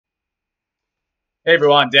Hey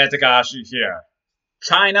everyone, Dan Takahashi here.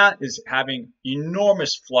 China is having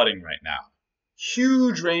enormous flooding right now.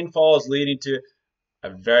 Huge rainfalls leading to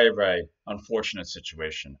a very unfortunate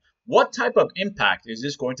situation. What type of impact is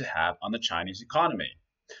this going to have on the Chinese economy?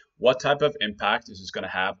 What type of impact is this going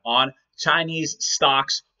to have on Chinese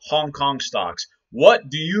stocks, Hong Kong stocks?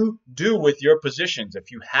 What do you do with your positions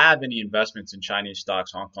if you have any investments in Chinese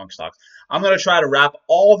stocks, Hong Kong stocks? I'm going to try to wrap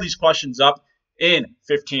all these questions up in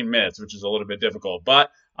 15 minutes, which is a little bit difficult, but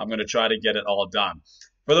I'm going to try to get it all done.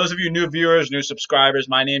 For those of you new viewers, new subscribers,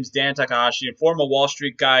 my name's Dan Takahashi, a former Wall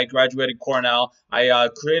Street guy, graduated Cornell. I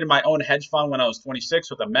created my own hedge fund when I was 26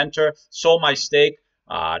 with a mentor, sold my stake,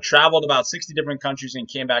 traveled about 60 different countries and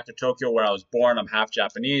came back to Tokyo where I was born. I'm half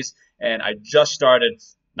Japanese, and I just started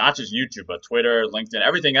not just YouTube, but Twitter, LinkedIn,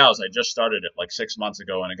 everything else. I just started it like 6 months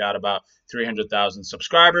ago, and I got about 300,000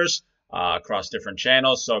 subscribers across different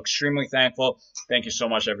channels. So extremely thankful. Thank you so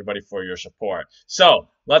much, everybody, for your support. So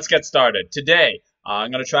let's get started. Today,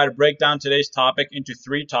 I'm going to try to break down today's topic into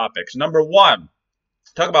 3 topics. Number 1,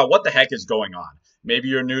 talk about what the heck is going on. Maybe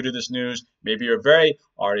you're new to this news. Maybe you're very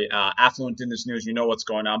already affluent in this news. You know what's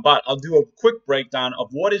going on. But I'll do a quick breakdown of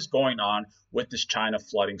what is going on with this China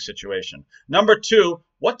flooding situation. Number 2,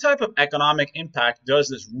 what type of economic impact does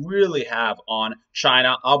this really have on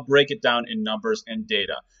China? I'll break it down in numbers and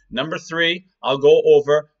data. Number 3, I'll go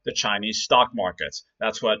over the Chinese stock markets.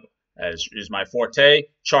 That's what is my forte,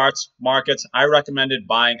 charts, markets. I recommended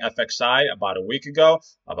buying FXI about a week ago,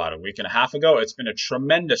 about a week and a half ago. It's been a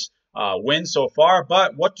tremendous win so far,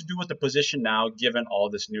 but what to do with the position now given all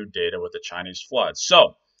this new data with the Chinese floods.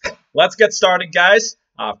 So let's get started, guys.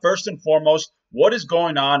 First and foremost, what is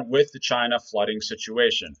going on with the China flooding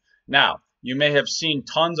situation? Now, you may have seen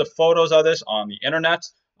tons of photos of this on the internet.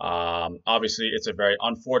 Obviously, it's a very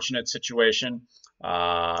unfortunate situation.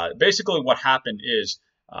 Basically, what happened is,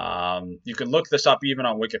 you can look this up even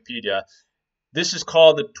on Wikipedia. This is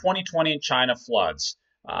called the 2020 China floods.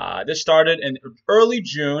 This started in early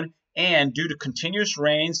June, and due to continuous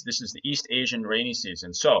rains, this is the East Asian rainy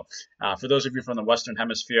season. So for those of you from the Western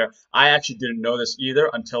Hemisphere, I actually didn't know this either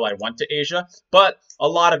until I went to Asia. But a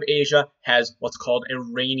lot of Asia has what's called a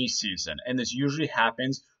rainy season, and this usually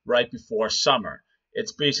happens right before summer.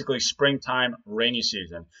 It's basically springtime rainy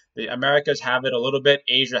season. The Americas have it a little bit.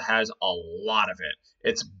 Asia has a lot of it.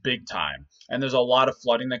 It's big time. And there's a lot of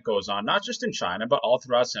flooding that goes on, not just in China, but all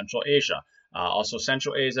throughout Central Asia. Also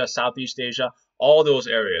Central Asia, Southeast Asia, all those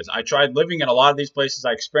areas. I tried living in a lot of these places.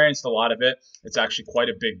 I experienced a lot of it. It's actually quite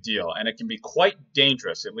a big deal, and it can be quite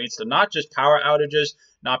dangerous. It leads to not just power outages,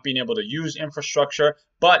 not being able to use infrastructure,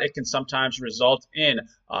 but it can sometimes result in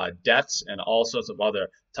deaths and all sorts of other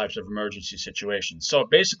types of emergency situations. So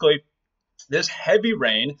basically, this heavy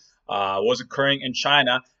rain was occurring in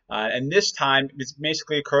China, and this time it's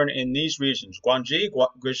basically occurring in these regions: Guangxi,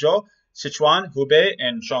 Guizhou, Sichuan, Hubei,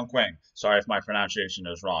 and Chongqing. Sorry if my pronunciation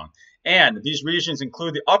is wrong. And these regions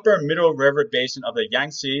include the upper and middle river basin of the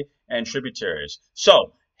Yangtze and tributaries.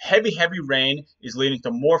 So heavy rain is leading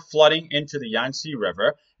to more flooding into the Yangtze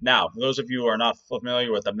River. Now, for those of you who are not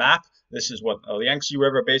familiar with the map, this is what the Yangtze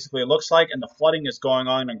River basically looks like, and the flooding is going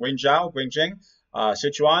on in Guizhou, Guangxi,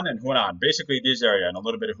 Sichuan, and Hunan, basically these areas, and a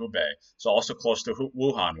little bit of Hubei, so also close to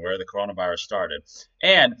Wuhan, where the coronavirus started.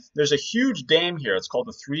 And there's a huge dam here. It's called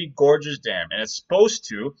the Three Gorges Dam, and it's supposed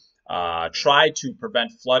to try to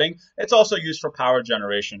prevent flooding. It's also used for power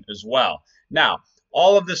generation as well. Now,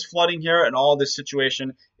 all of this flooding here and all of this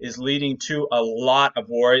situation is leading to a lot of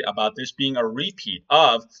worry about this being a repeat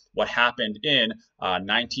of what happened in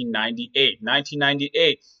 1998.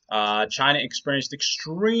 1998, China experienced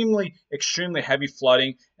extremely heavy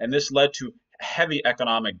flooding, and this led to heavy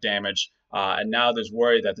economic damage. And now there's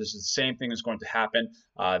worry that this is the same thing is going to happen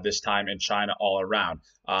this time in China all around.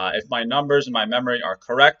 If my numbers and my memory are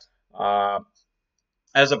correct,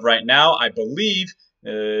 as of right now, I believe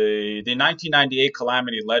the 1998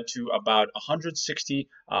 calamity led to about 160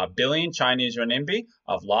 billion Chinese renminbi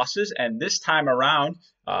of losses, and this time around,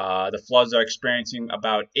 the floods are experiencing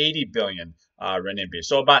about 80 billion renminbi,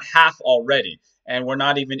 so about half already. And we're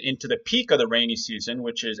not even into the peak of the rainy season,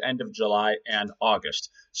 which is end of July and August.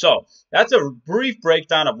 So that's a brief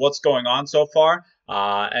breakdown of what's going on so far.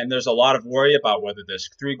 And there's a lot of worry about whether this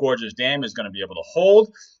Three Gorges Dam is going to be able to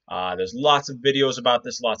hold. There's lots of videos about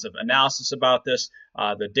this, lots of analysis about this.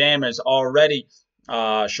 The dam is already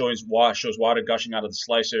shows water gushing out of the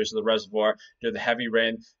slicers of the reservoir due to the heavy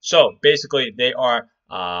rain. So basically, they are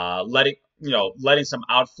letting some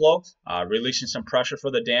outflow, releasing some pressure for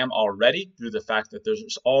the dam already due to the fact that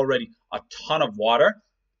there's already a ton of water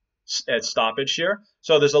at stoppage here.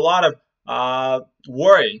 So there's a lot of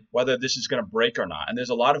worry whether this is going to break or not. And there's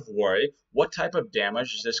a lot of worry. What type of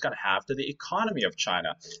damage is this going to have to the economy of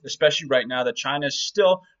China, especially right now that China is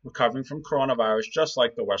still recovering from coronavirus, just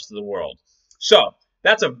like the rest of the world. So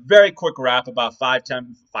that's a very quick wrap, about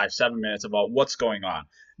 7 minutes about what's going on.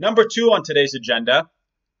 Number 2 on today's agenda,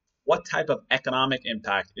 what type of economic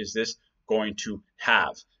impact is this going to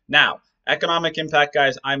have? Now, economic impact,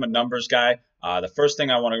 guys, I'm a numbers guy. The first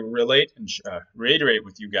thing I want to relate and reiterate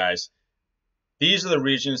with you guys, these are the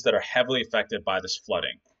regions that are heavily affected by this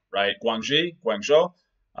flooding, right? Guangxi, Guangzhou,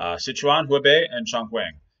 Sichuan, Hubei, and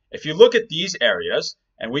Chongqing. If you look at these areas,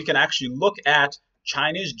 and we can actually look at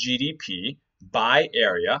China's GDP by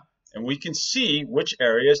area, and we can see which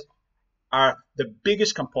areas are the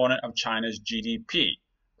biggest component of China's GDP,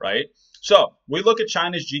 right? So we look at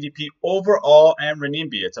China's GDP overall and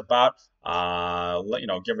renminbi. It's about,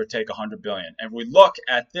 give or take 100 billion. And we look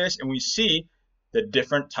at this and we see the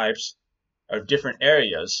different types of different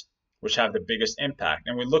areas which have the biggest impact.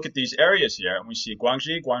 And we look at these areas here and we see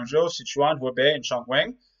Guangxi, Guangzhou, Sichuan, Hubei, and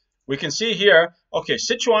Chongqing. We can see here, okay,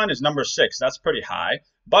 Sichuan is number 6. That's pretty high.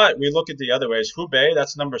 But we look at the other ways. Hubei,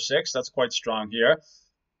 that's number 6. That's quite strong here.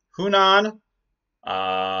 Hunan,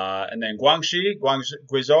 and then Guangxi,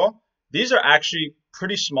 Guizhou. These are actually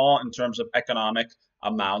pretty small in terms of economic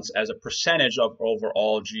amounts as a percentage of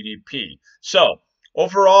overall GDP. So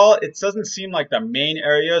overall, it doesn't seem like the main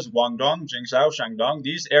areas, Guangdong, Jingzhou, Shandong,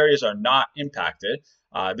 these areas are not impacted.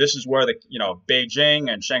 This is where the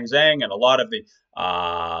Beijing and Shenzhen and a lot of the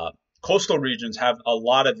coastal regions have a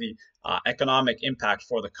lot of the economic impact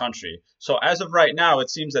for the country. So as of right now, it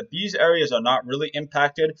seems that these areas are not really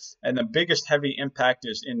impacted, and the biggest heavy impact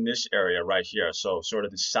is in this area right here. So sort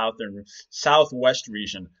of the southwest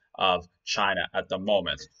region of China at the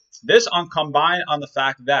moment. This combined on the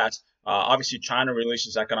fact that obviously China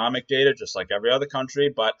releases economic data just like every other country,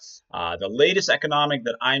 but the latest economic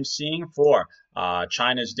that I'm seeing for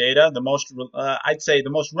China's data, I'd say the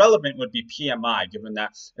most relevant would be PMI, given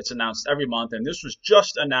that it's announced every month, and this was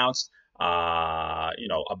just announced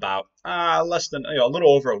about less than a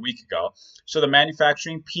little over a week ago. So the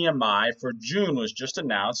manufacturing PMI for June was just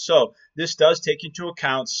announced. So this does take into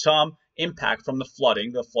account some impact from the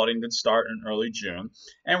flooding. The flooding did start in early June,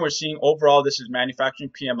 and we're seeing overall this is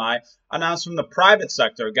manufacturing PMI announced from the private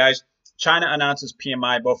sector. Guys, China announces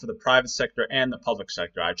PMI both for the private sector and the public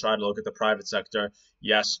sector. I try to look at the private sector.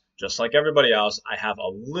 Yes, just like everybody else, I have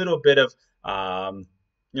a little bit of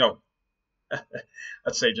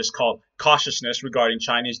let's say just called cautiousness regarding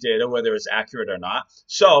Chinese data, whether it's accurate or not.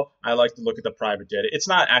 So I like to look at the private data. It's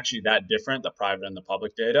not actually that different, the private and the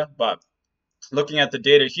public data, but looking at the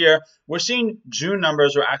data here, we're seeing June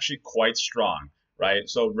numbers are actually quite strong, right?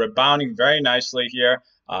 So rebounding very nicely here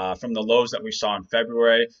from the lows that we saw in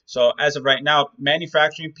February. So as of right now,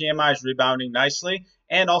 manufacturing PMI is rebounding nicely,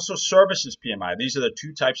 and also services PMI. These are the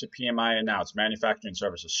two types of PMI announced, manufacturing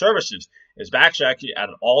services. Services is actually at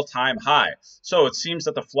an all-time high. So it seems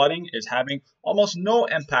that the flooding is having almost no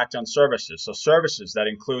impact on services. So services, that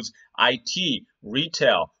includes IT,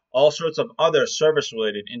 retail, all sorts of other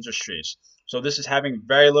service-related industries. So this is having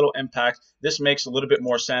very little impact. This makes a little bit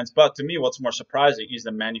more sense. But to me, what's more surprising is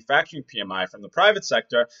the manufacturing PMI from the private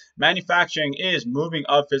sector. Manufacturing is moving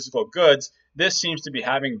of physical goods. This seems to be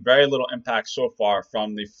having very little impact so far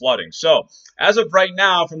from the flooding. So as of right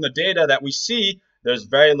now, from the data that we see, there's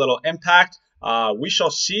very little impact. We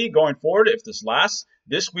shall see going forward if this lasts.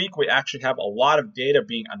 This week, we actually have a lot of data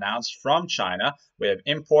being announced from China. We have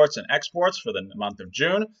imports and exports for the month of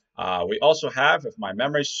June. We also have, if my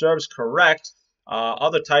memory serves correct,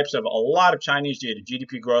 other types of a lot of Chinese data: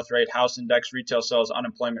 GDP growth rate, house index, retail sales,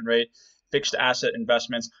 unemployment rate, fixed asset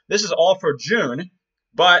investments. This is all for June,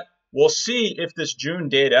 but we'll see if this June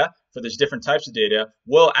data for these different types of data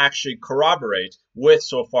will actually corroborate with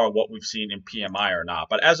so far what we've seen in PMI or not.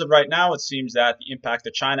 But as of right now, it seems that the impact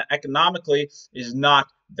of China economically is not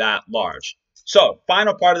that large. So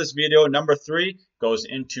final part of this video, number 3, goes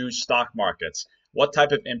into stock markets. What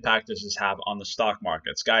type of impact does this have on the stock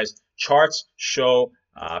markets? Guys, charts show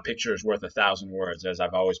a picture is worth 1,000 words, as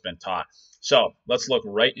I've always been taught. So let's look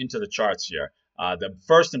right into the charts here. The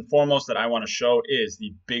first and foremost that I want to show is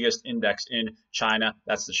the biggest index in China.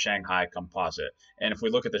 That's the Shanghai Composite. And if we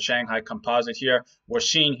look at the Shanghai Composite here, we're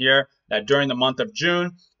seeing here that during the month of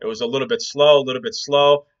June, it was a little bit slow.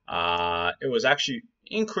 It was actually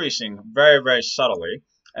increasing very, very subtly.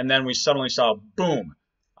 And then we suddenly saw, boom,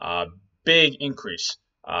 big increase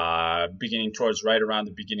beginning towards right around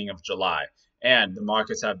the beginning of July. And the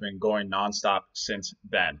markets have been going nonstop since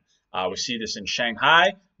then. We see this in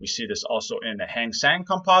Shanghai. We see this also in the Hang Seng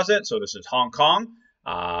Composite. So this is Hong Kong.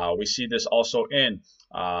 We see this also in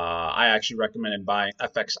I actually recommended buying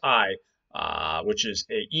FXI, which is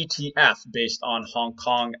a ETF based on Hong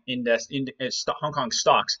Kong Hong Kong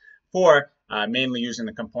stocks for mainly using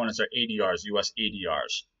the components are ADRs, US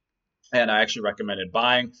ADRs. And I actually recommended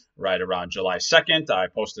buying right around July 2nd. I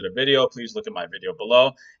posted a video. Please look at my video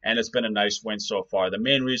below. And it's been a nice win so far. The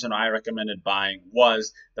main reason I recommended buying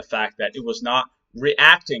was the fact that it was not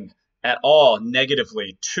reacting at all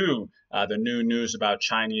negatively to the new news about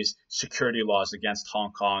Chinese security laws against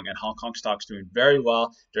Hong Kong, and Hong Kong stocks doing very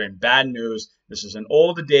well during bad news. This is an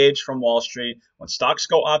old adage from Wall Street. When stocks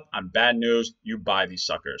go up on bad news, you buy these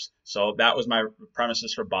suckers. So that was my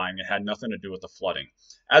premises for buying. It had nothing to do with the flooding.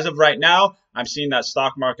 As of right now, I'm seeing that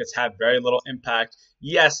stock markets have very little impact.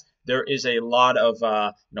 Yes, there is a lot of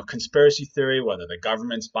conspiracy theory, whether the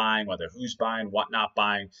government's buying, whether who's buying, what not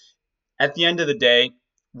buying. At the end of the day,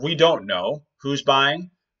 we don't know who's buying,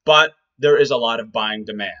 but there is a lot of buying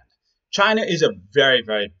demand. China is a very,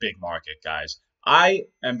 very big market, guys. I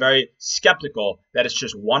am very skeptical that it's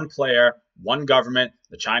just one player, one government,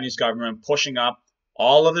 the Chinese government, pushing up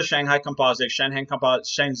all of the Shanghai Composite, Shenzhen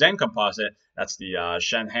Composite, that's the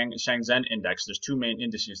Shenzhen Index. There's two main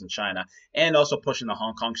indices in China, and also pushing the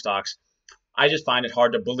Hong Kong stocks. I just find it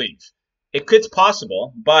hard to believe. It's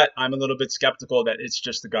possible, but I'm a little bit skeptical that it's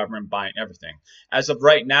just the government buying everything. As of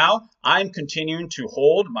right now, I'm continuing to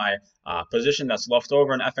hold my position that's left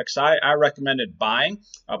over in FXI. I recommended buying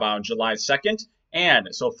about July 2nd, and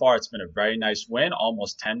so far it's been a very nice win,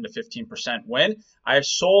 almost 10 to 15% win. I have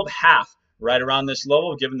sold half right around this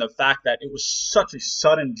level, given the fact that it was such a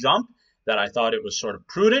sudden jump that I thought it was sort of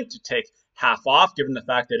prudent to take half off, given the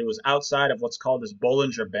fact that it was outside of what's called this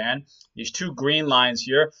Bollinger Band. These two green lines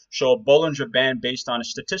here show a Bollinger Band based on a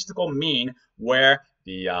statistical mean where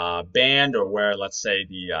the band, or where, let's say,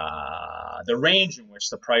 the range in which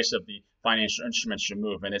the price of the financial instruments should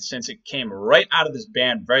move. And since it came right out of this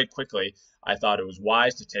band very quickly, I thought it was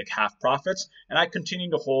wise to take half profits, and I continue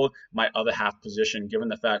to hold my other half position, given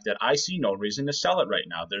the fact that I see no reason to sell it right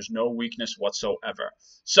now. There's no weakness whatsoever.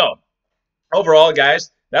 So overall, guys,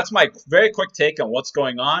 that's my very quick take on what's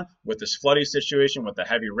going on with this flooding situation, with the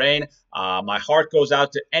heavy rain. My heart goes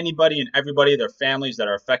out to anybody and everybody, their families that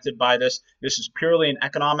are affected by this. This is purely an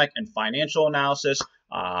economic and financial analysis.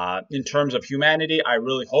 In terms of humanity, I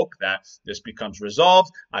really hope that this becomes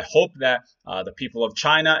resolved. I hope that the people of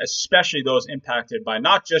China, especially those impacted by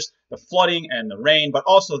not just the flooding and the rain, but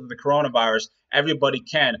also the coronavirus, everybody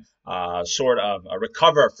can sort of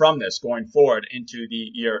recover from this going forward into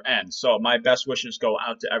the year end. So my best wishes go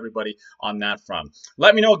out to everybody on that front.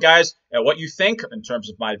 Let me know, guys, what you think in terms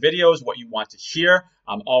of my videos, what you want to hear.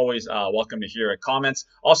 I'm always welcome to hear comments.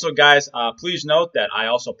 Also, guys, please note that I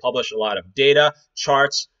also publish a lot of data,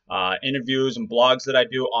 charts, interviews, and blogs that I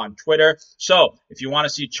do on Twitter. So if you want to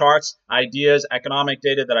see charts, ideas, economic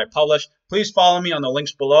data that I publish, please follow me on the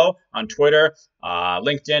links below on Twitter,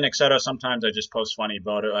 LinkedIn, etc. Sometimes I just post funny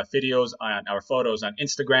videos or photos on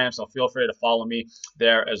Instagram, so feel free to follow me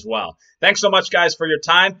there as well. Thanks so much, guys, for your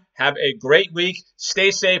time. Have a great week.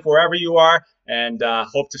 Stay safe wherever you are, and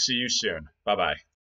hope to see you soon. Bye-bye.